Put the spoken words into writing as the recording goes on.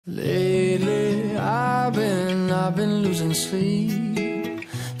Lately I've been losing sleep,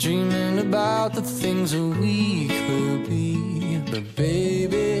 dreaming about the things that we could be. But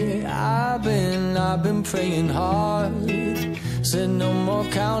baby, I've been praying hard. Said no more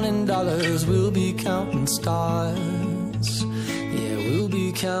counting dollars, we'll be counting stars. Yeah, we'll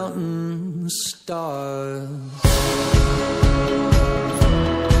be counting stars.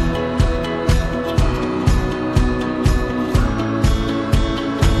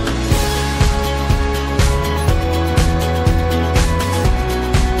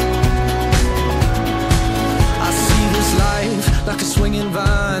 Like a swinging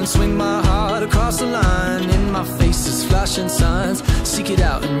vine, swing my heart across the line. In my face is flashing signs. Seek it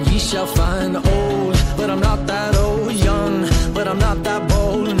out and ye shall find. Old, but I'm not that old. Young, but I'm not that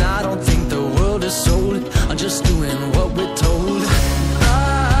bold. And I don't think the world is sold. I'm just doing what we're told. I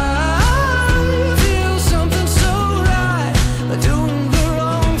feel something so right, doing the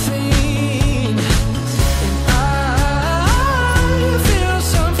wrong thing. And I feel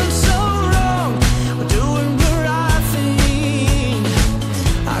something so wrong, doing the right thing.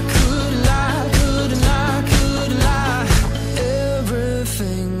 I could lie, couldn't lie, couldn't lie.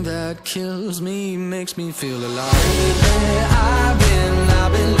 Everything that kills me makes me feel alive. Lately I've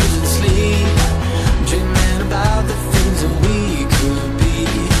been losing sleep, dreaming about the things that we could be.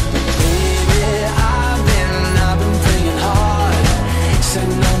 Baby, I've been praying hard. Said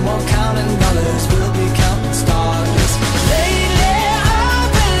no more counting dollars, we'll be counting stars. Lately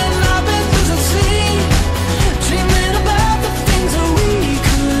I've been losing sleep, dreaming about the things that we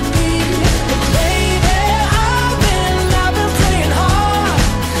could be. But baby, I've been praying hard.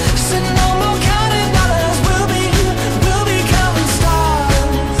 Said no more counting dollars, we'll be counting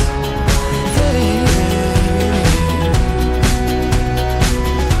stars. Hey.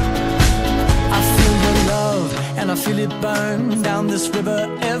 I feel your love and I feel it burn down this river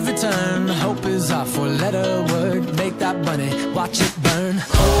every turn. Hope is our four-letter word. Make that money, watch it burn.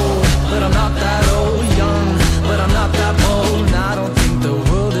 Old, but I'm not that old. Young, but I'm not that bold. And I don't think the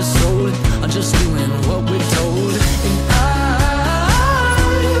world is sold. I'm just doing what we're told. And I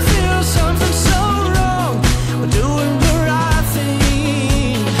feel something so wrong, we're doing the right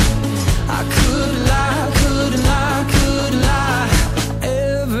thing. I could lie, couldn't lie, couldn't lie.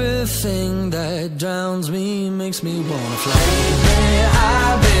 Everything that drowns me makes me wanna fly. Lately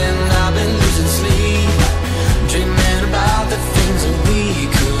I've been losing sleep, dreaming about the things that we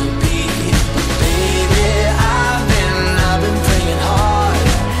could be. Baby, I've been praying hard.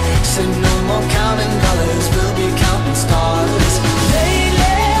 Said no more counting dollars, we'll be counting stars.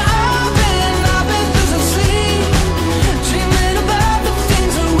 Lately I've been losing sleep, dreaming about the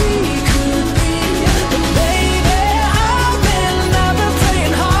things that we could be. But baby, I've been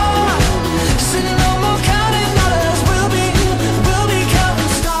praying hard. Said no more counting dollars, we'll be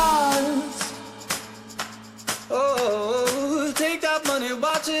counting stars. Oh, take that money,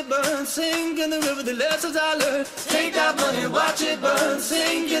 watch it burn, sink in the river, the lessons I learned. Take that money, watch it burn,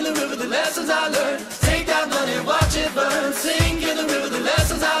 sink in the river, the lessons I learned. Take that money, watch it burn, sink in the river, the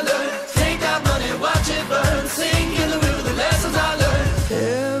lessons I learned. Take that money, watch it burn, sink in the river, the lessons I learned.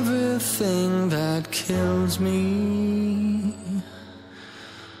 Everything that kills me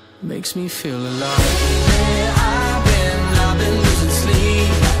makes me feel alive. I've been losing sleep,